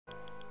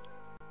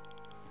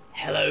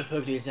Hello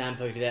PokeDudes and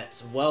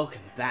PokeDudes,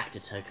 welcome back to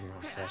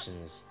Mirage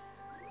Sessions.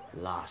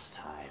 Last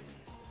time,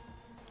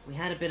 we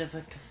had a bit of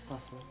a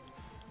kerfuffle.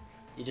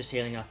 You're just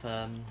healing up,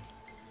 that's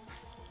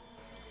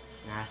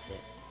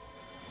it.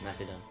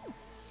 Nicely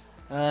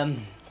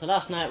done. So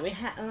last time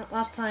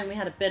we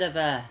had a bit of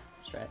a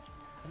stretch.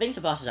 I think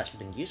Sebastian's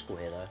actually been useful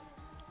here though.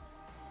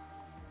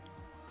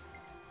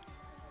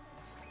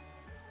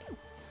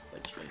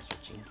 Which one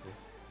switching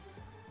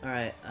to?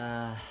 Alright,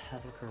 have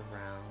a look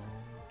around.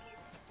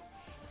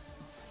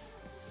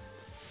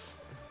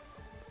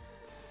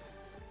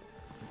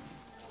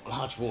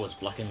 Large walls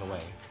blocking the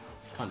way.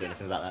 Can't do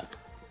anything about that.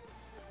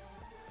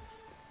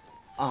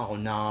 Oh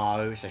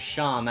no, it's a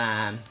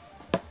shaman.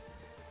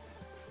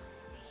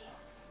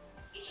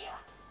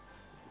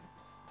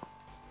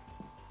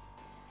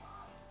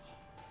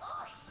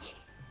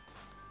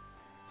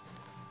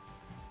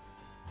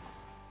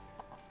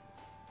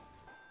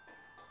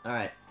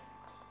 Alright.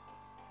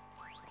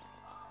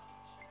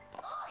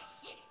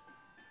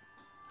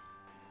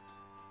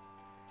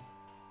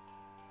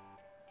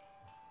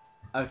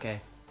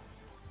 Okay.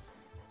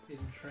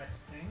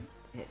 Interesting.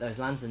 Hit those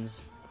lanterns.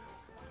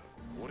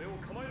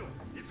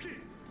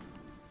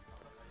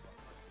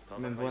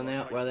 Remember when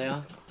where they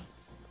are?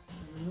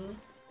 Mm-hmm.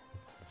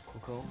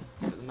 Cool.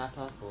 Put the map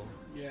up or?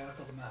 Yeah, I've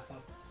got the map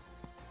up.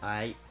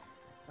 Alright.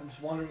 I'm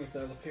just wondering if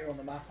they'll appear on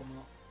the map or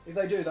not. If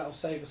they do, that'll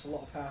save us a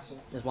lot of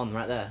hassle. There's one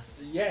right there.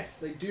 Yes,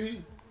 they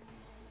do.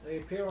 They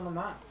appear on the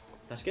map.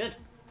 That's good.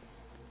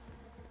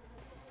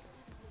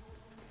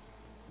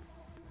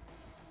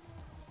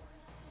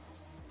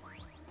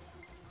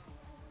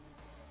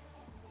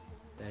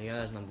 There you go,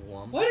 there's number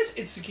one. Why does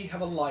Itsuki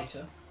have a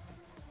lighter?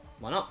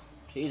 Why not?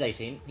 He's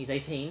 18. He's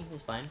 18.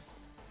 He's fine.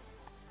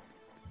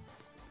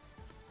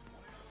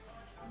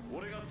 You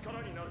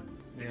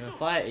gonna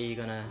fight or are you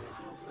gonna...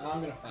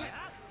 I'm gonna fight.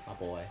 Oh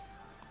boy.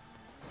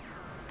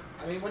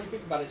 I mean, when you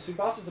think about it,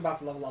 Tsubasa's about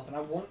to level up, and I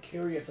want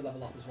Kiria to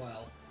level up as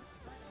well.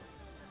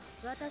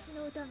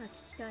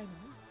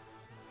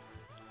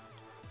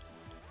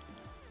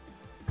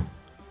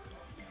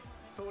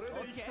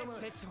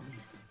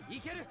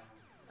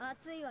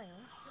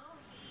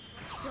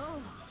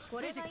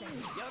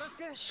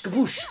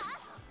 Skaboosh!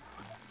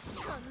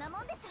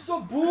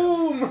 So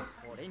boom!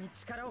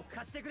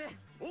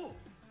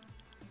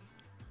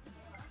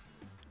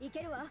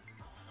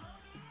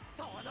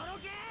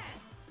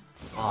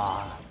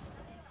 Ah.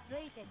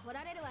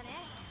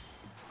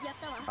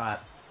 Alright.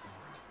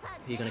 Who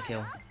are you gonna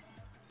kill?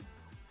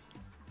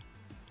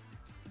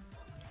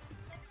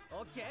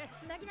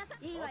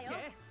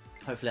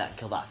 Hopefully I can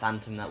kill that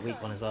phantom, that weak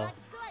one as well.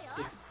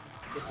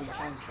 If we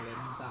can kill him,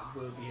 that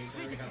will be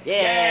very helpful.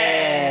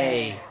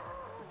 Yay!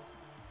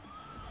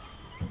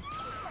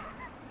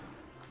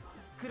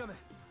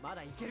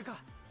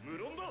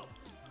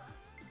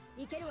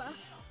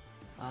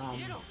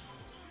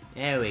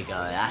 There we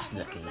go, that's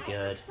looking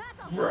good.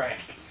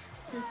 Wrecked!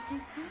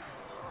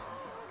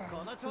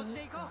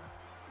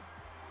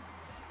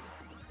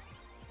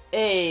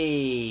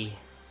 Hey!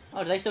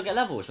 Oh, do they still get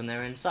levels when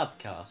they're in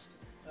subcast?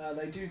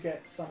 They do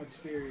get some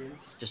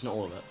experience. Just not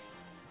all of it.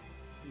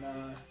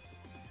 No,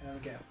 they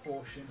only get a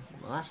portion.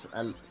 Well, that's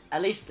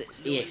at least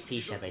it's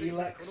EXP share basically.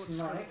 Elex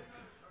Knight.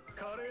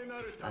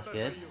 That's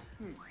good.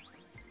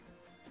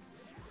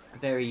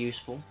 Very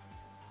useful.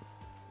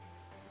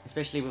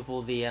 Especially with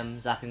all the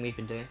zapping we've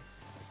been doing.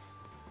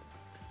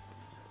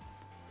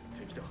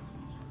 That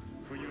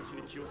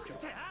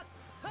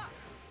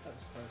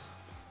was close.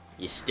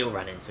 You still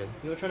ran into him.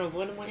 You were trying to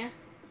avoid him, weren't you?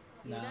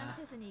 Nah.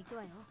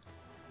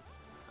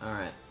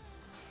 Alright.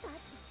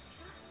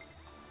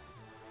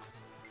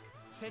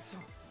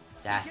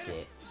 That's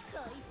it.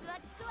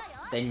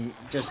 Then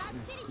just...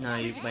 No,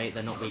 wait,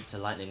 they're not weak to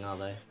lightning, are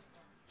they?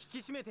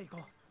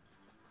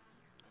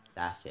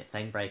 That's it.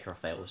 Fang Breaker or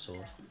Fatal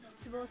Sword.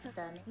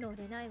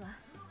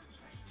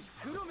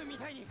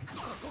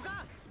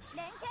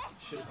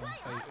 Should've gone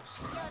Fatal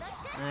Sword.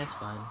 That's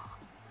fine.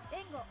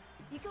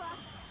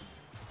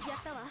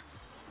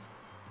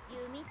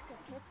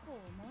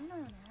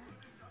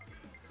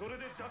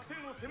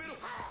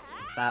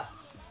 Bap.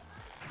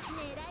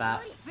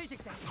 Bap.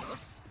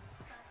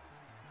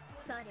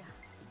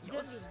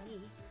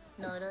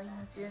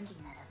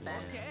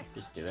 Yeah,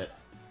 just do it.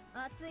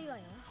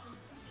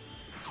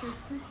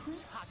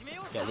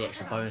 Get the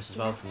extra bonus as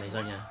well from these,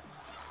 don't you?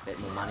 Bit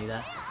more money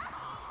there.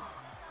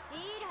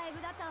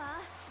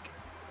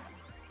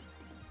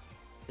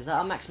 Is that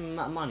our maximum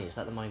amount of money? Is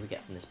that the money we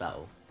get from this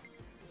battle?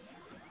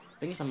 I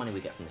think it's the money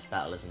we get from this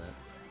battle, isn't it?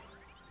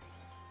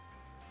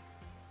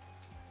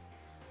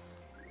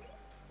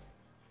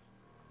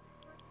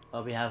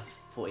 Oh, we have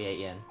 48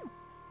 yen.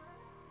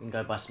 We can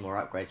go buy some more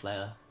upgrades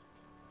later.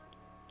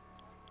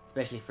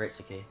 Especially for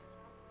Itsuki.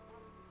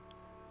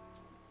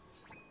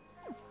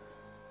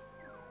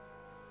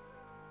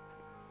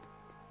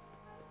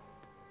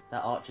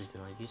 That archer's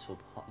been our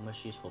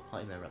most useful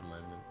party member at the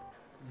moment.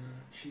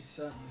 She's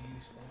certainly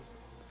useful.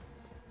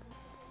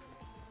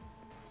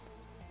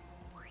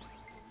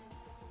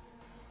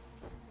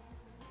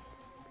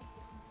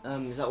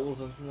 Is that all of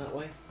them from that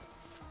way?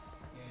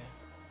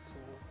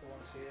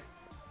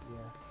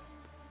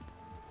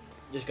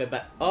 Just go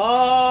back.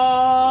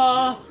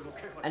 Oh!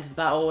 Enter the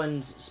battle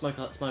and smoke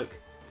out smoke.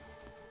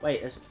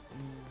 Wait, there's...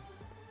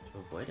 to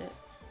avoid it?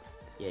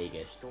 Yeah, you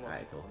good.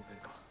 Alright, cool.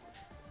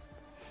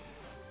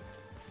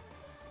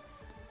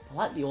 I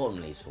like the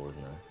autumn leaves falling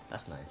though.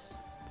 That's nice.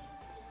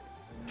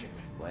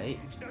 Wait.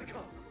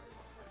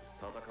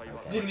 Okay.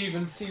 Didn't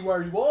even see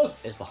where he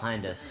was. It's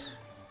behind us.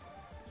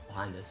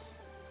 Behind us.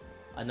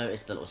 I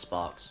noticed the little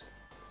sparks.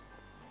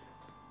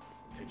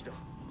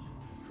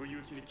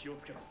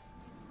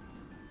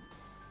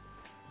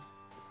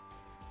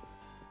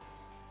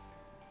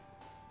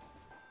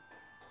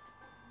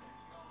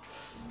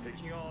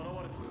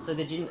 So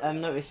did you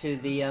notice who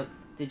the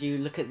did you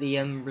look at the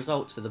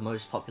results for the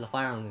most popular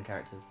Fire Emblem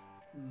characters?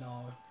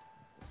 No.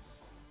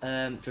 Do you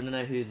want to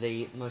know who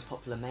the most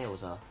popular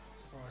males are?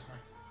 Alright, sorry.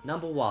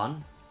 Number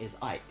 1 is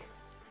Ike.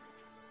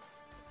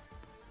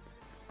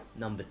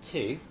 Number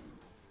 2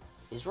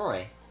 is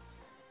Roy.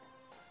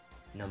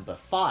 Number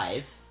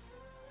 5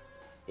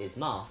 is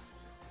Marth.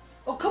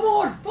 Oh, come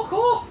on! Fuck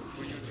off!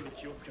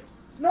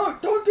 No,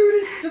 don't do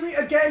this to me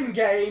again,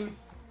 game!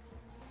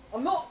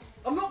 I'm not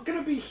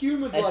gonna be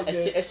humoured like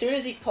this. As soon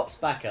as he pops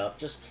back up,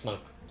 just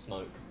smoke.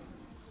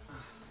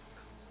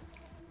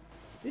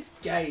 This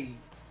game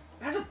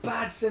has a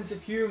bad sense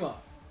of humour.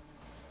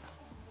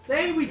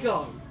 There we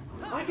go.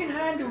 I can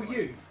handle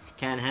you.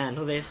 Can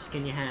handle this,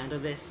 can you handle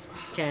this?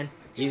 Can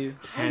you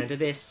handle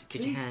this?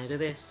 Could you handle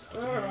this? Could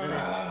you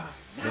handle this?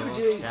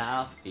 Savages! North,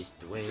 south, east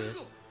to west.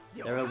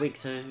 They're weak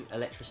to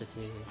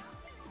electricity.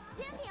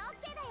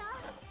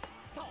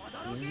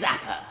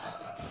 Zapper!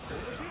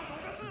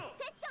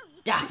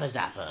 Dapper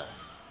Zapper!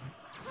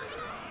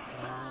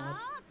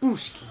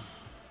 Booski!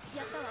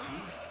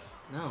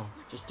 No,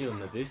 just do a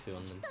Mabufu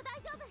on them.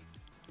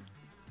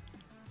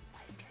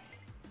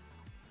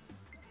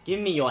 Give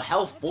me your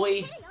health,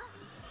 boy!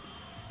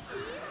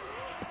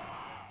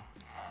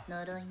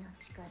 No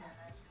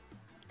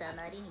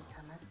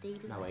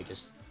way,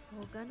 just...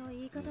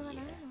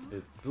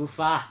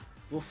 Boofa!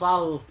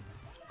 Boofal!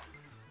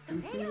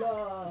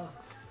 Boofala!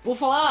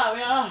 Boofala,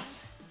 we are!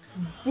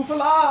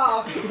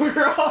 Boofala!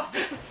 We're off!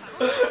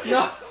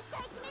 No!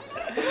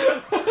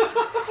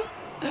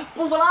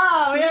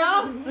 Boofala, we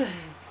are!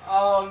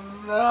 Oh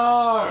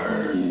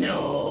no!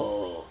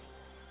 No!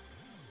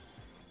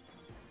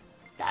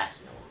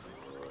 That's no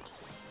good.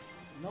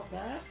 Not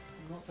bad,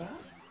 not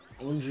bad.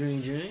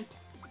 Unjing.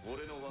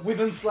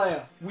 Wyvern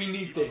Slayer, we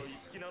need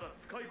this.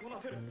 What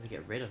do we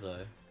get rid of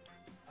though?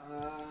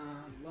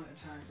 Light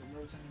attack,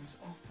 low enemies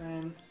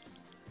offense,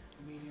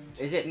 medium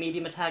attack. Is it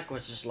medium attack or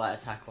is it just light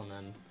attack on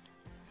them?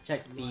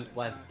 Check It's the light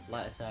web attack.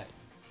 light attack.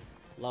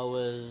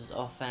 Lowers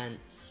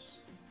offense.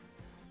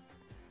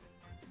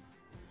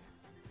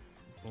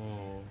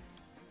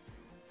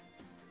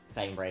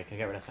 Fame Breaker,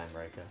 get rid of Fame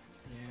Breaker.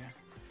 Yeah.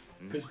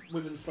 Because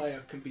Wyvern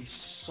Slayer can be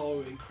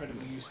so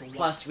incredibly useful.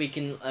 Plus we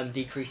can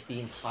decrease the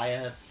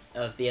entire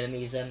of the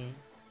enemies and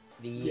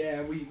the...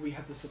 Yeah, we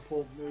have the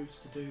support moves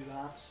to do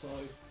that, so...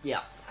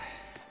 Yeah.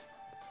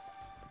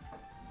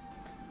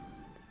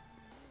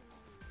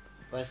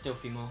 But there's still a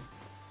few more.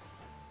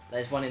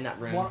 There's one in that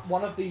room.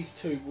 One of these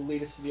two will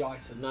lead us to the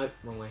item. Nope,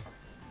 wrong way.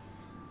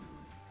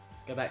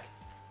 Go back.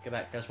 Go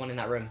back. There's one in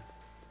that room.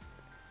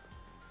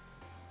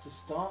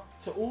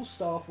 To all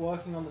staff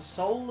working on the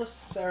Soulless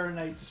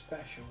Serenade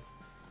Special.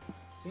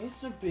 Seems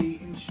to be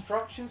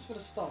instructions for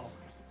the staff.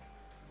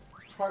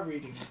 Try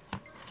reading it.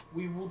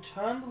 We will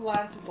turn the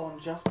lanterns on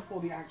just before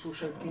the actual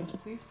show begins.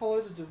 Please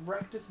follow the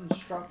director's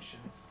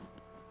instructions.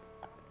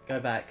 Go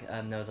back.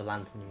 There was a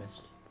lantern you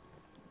missed.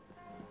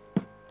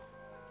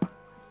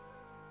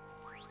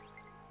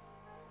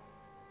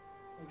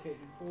 Okay,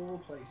 in 4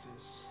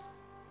 places.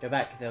 Go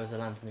back. There was a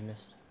lantern you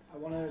missed. I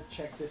want to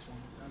check this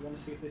one. I want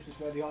to see if this is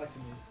where the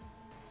item is.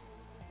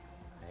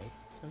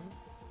 Item?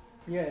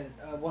 Yeah,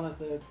 one of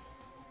the...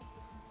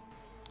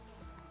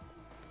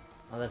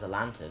 Oh, there's a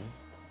lantern.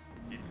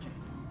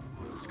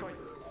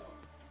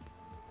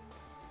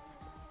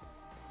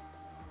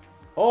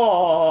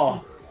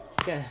 Oh!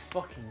 It's gonna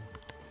fucking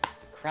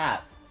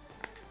crap.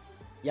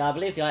 Yeah, I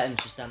believe the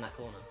item's just down that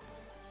corner.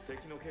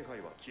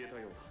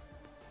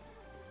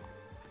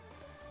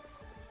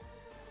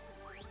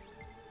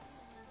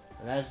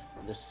 And there's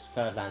this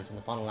third lantern.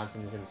 The final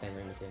lantern is in the same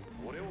room as him.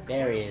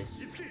 There he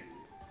is.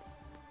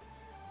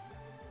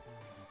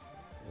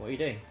 What are you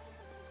doing?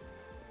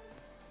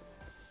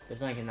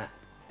 There's nothing in that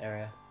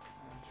area.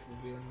 I'm just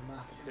revealing the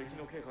map.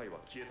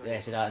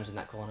 Yeah, see the items in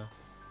that corner.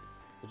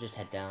 We'll just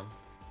head down.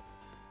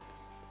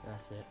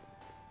 That's it.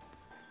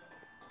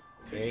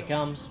 Here he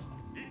comes.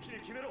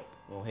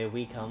 Well, here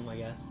we come, I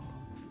guess.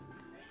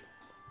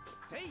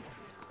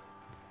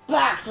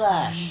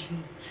 Backslash!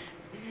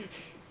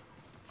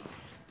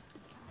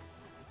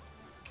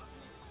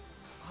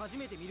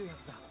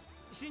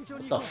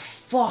 What the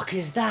fuck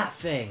is that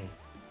thing?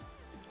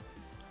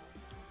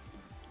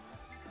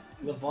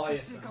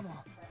 Leviathan.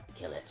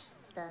 Kill it.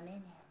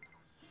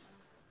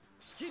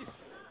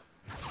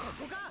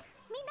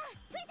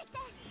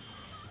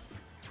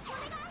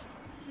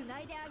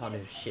 Can't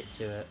do shit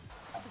to it.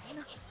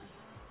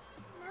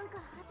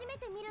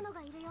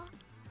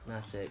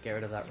 That's it, get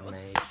rid of that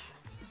mage.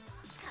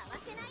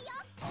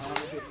 I'm a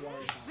bit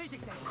worried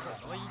about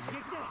it.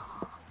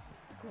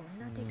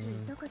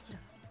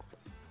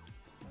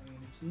 I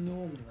mean, it's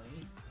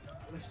normally...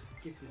 Let's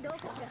give this a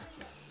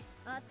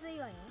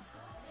try.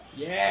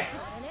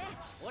 Yes!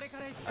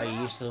 Are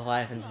you used to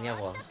Leviathans in the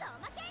other ones?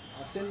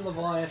 I've seen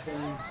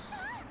Leviathans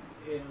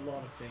in a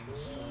lot of things,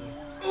 so...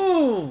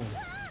 Ooh!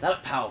 That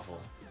looked powerful.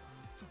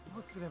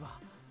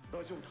 Oh,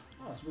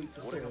 it's weak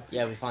to swords.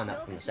 Yeah, we find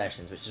that from the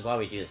sessions, which is why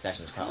we do the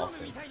sessions quite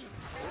often.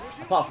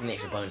 Apart from the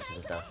extra bonuses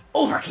and stuff.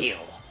 Overkill!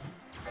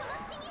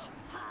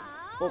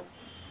 Oh.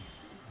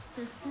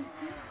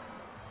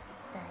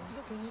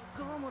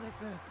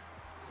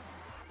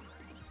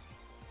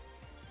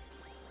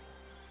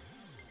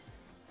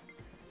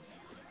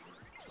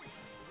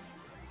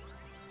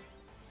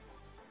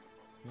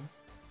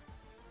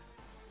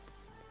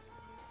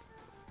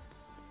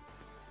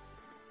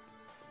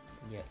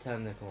 Yeah,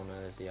 turn the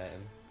corner, there's the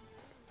item.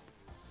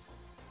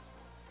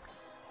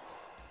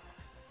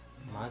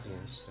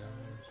 Mazians,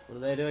 what do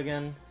they do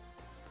again?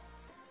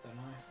 Don't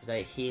know. Is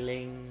they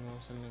healing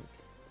or something?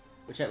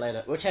 We'll check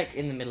later. We'll check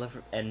in the middle of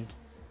end.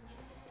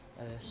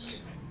 This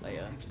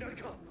later.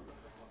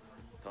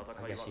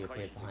 I guess he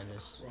appeared behind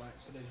us. Right,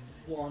 so there's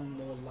one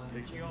more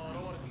lantern to be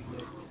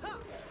lit.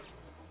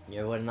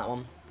 You're winning that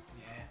one?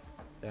 Yeah.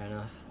 Fair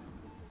enough.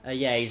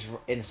 Yeah, he's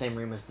in the same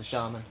room as the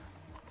shaman.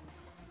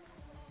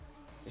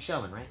 The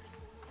shaman, right?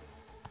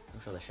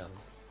 I'm sure they're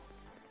shamans.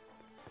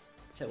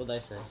 Check what they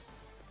say.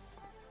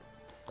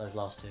 Those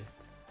last two.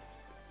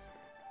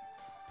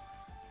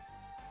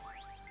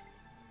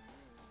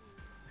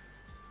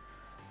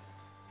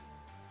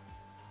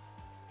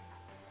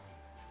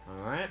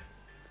 Alright.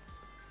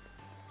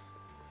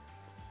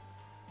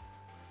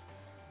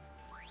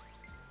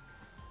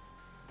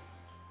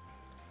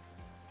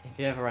 If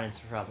you ever run into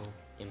trouble,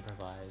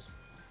 improvise.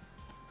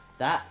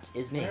 That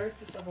is me. Where is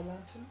this other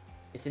lantern?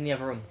 It's in the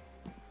other room.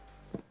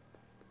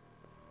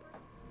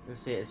 You'll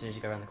see it as soon as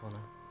you go around the corner.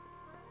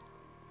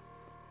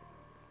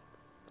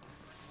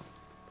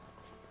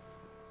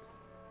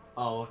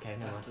 Oh, okay,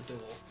 no. That's the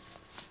door.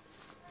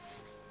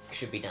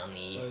 Should be down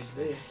the... So is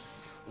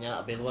this. Yeah,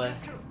 that'll be the way.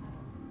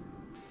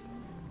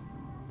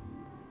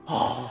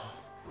 Oh!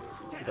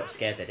 You got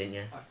scared there, didn't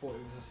you? I thought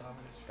it was a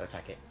salvage. Go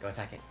attack it. Go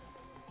attack it.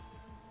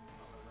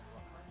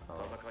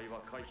 Oh.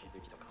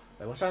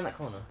 Wait, what's around that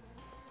corner?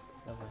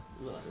 I'll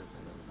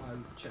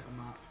check the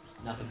map.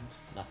 Nothing.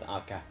 Nothing.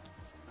 Okay.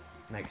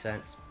 Makes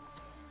sense.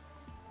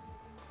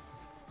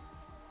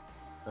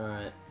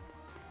 Alright.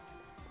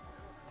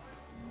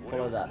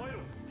 Follow that.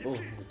 Oh,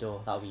 there's a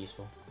door. That'll be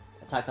useful.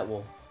 Attack that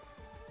wall.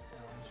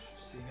 I'm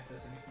just seeing if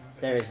there's anything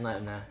over There is an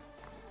item there.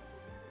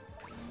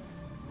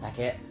 Attack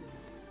it.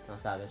 Not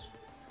savage.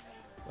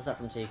 What's that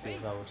from Tiki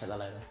as well? We'll check that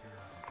later.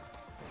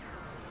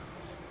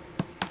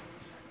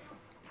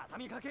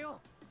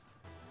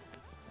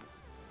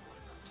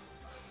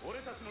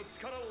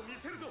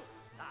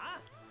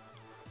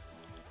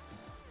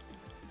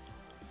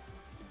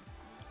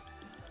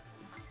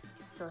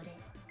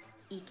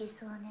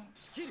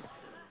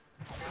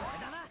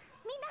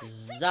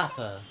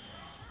 Zapper.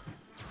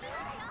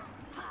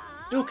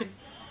 Duken.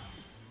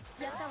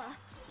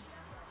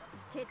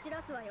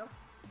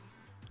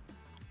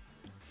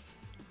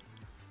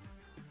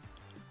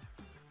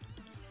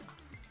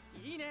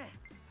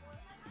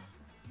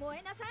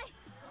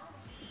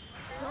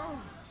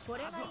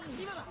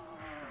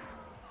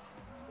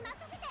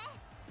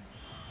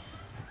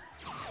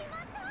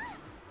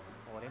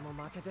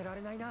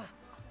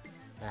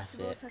 That's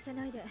it.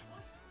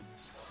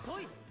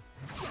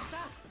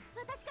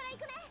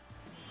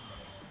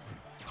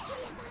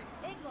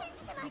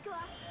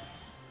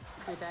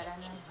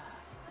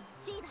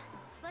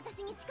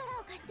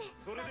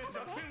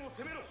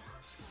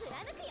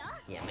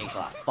 Yeah, make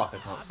sure that fucker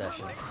can't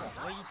session.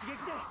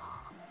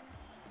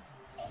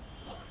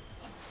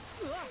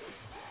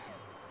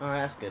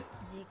 Alright, that's good.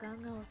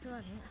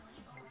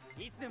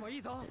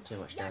 Not too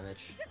much damage.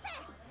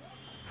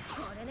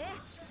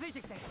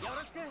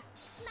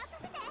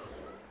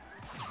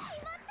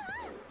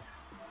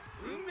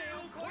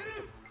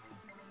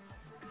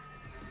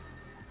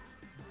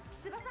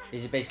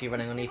 Is he basically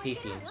running on EP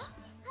fumes?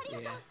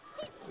 Yeah.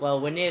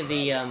 Well, we're near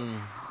the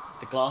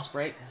glass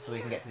break, so we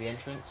can get to the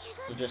entrance.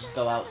 So just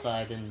go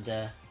outside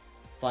and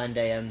find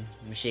a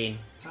machine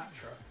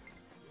Patra.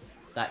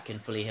 that can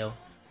fully heal.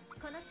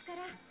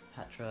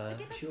 Patra.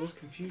 Cures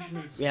confusion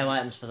and... We have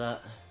items for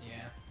that.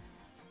 Yeah.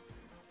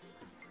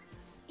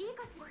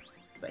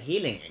 But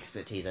healing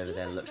expertise over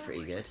there looks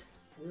pretty good.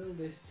 Will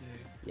this do?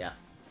 Yeah.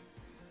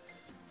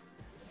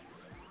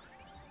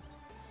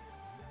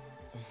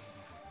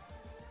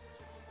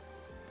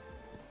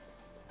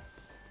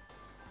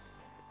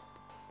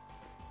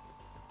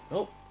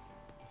 Oh,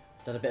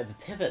 done a bit of a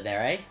pivot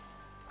there, eh?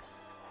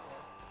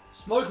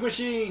 Smoke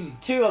machine!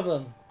 2 of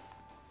them!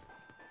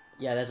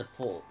 Yeah, there's a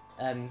port.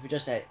 If we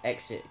just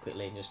exit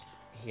quickly and just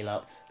heal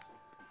up.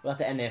 We'll have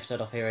to end the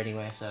episode off here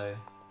anyway, so,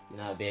 you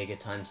know, it'd be a good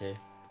time to...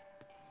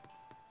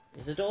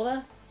 Is the door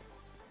there?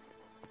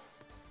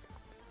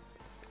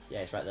 Yeah,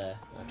 it's right there.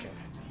 Okay.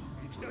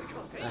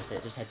 That's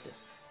it, just head it.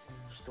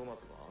 I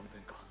want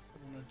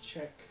to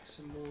check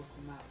some more of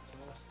the map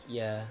first.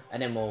 Yeah,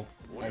 and then we'll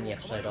end the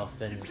episode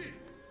off and... Yeah,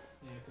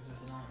 because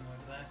there's an item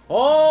over there.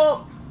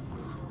 Oh!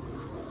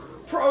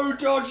 Pro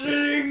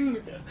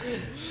dodging!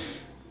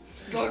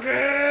 Suck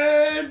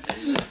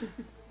it!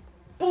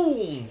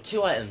 Boom!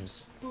 2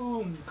 items.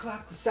 Boom!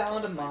 Clap the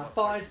sound of my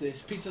thighs.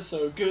 This pizza's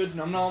so good.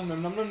 Nom nom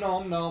nom nom nom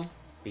nom nom.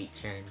 Beat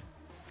chain.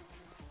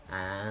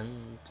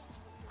 And...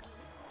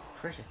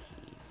 Pressure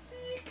keys.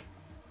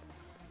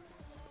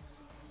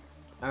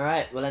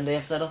 Alright, we'll end the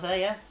episode off there,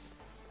 yeah?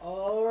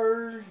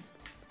 Or...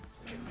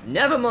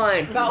 Never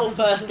mind! Battle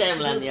first, then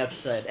we'll end the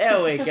episode.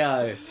 There we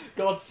go.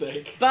 God's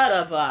sake.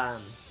 Bada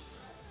bam!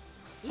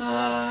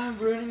 I'm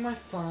ruining my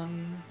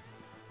fun.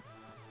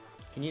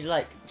 Can you,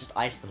 like, just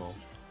ice them all?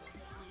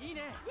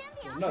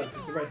 Well, no, it's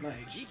a red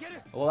mage.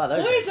 What about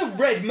those? Why is a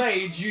red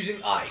mage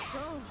using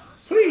ice?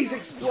 Please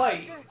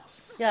explain.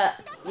 Yeah,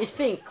 you'd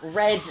think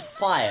red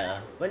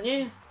fire, wouldn't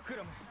you?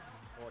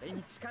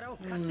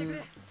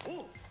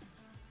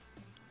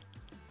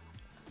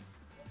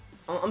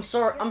 I'm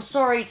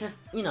sorry to,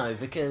 you know,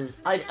 because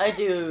I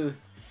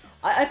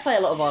play a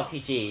lot of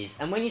RPGs,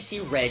 and when you see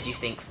red you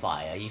think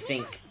fire, you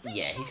think,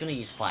 yeah, he's gonna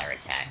use fire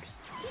attacks.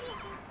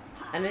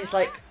 And then it's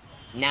like,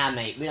 nah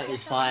mate, we don't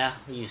use fire,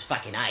 we use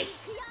fucking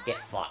ice. Get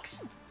fucked.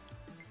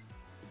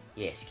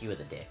 Yeah, skewer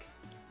the dick.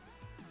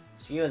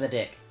 Skewer the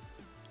dick.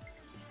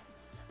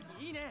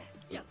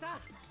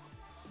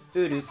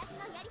 Voodoo.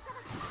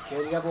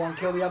 Kill the other one,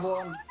 kill the other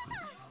one.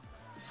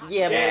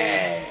 Yeah,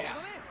 Yeah!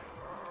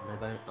 No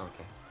bone?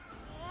 Okay.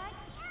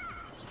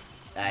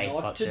 Hey,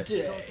 Not fucked it.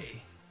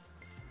 today.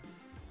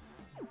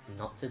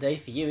 Not today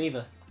for you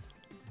either.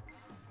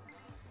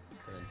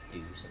 Gonna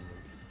do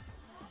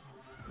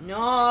something. No!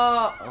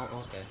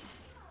 Oh, okay.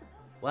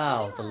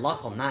 Wow, the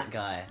luck on that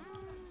guy.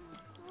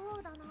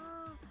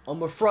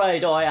 I'm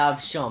afraid I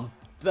have some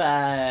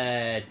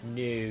bad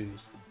news.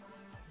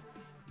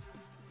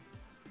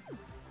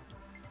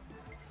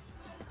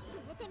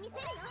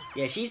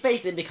 Yeah, she's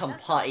basically become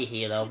party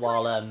healer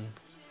while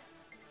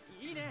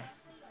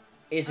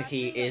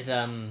Izuki is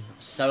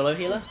solo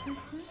healer.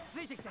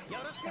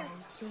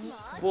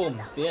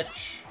 Boom,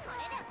 bitch.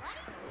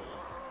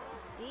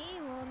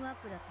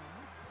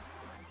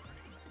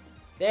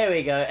 There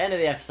we go, end of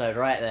the episode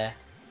right there.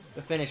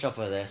 We'll finish off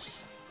with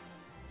this.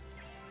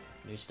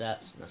 New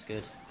stats, that's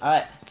good.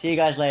 Alright, see you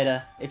guys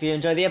later. If you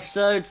enjoyed the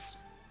episodes,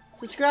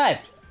 subscribe.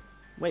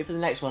 Wait for the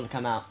next one to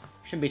come out.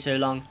 Shouldn't be too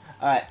long.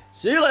 Alright,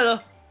 see you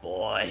later.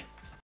 Bye.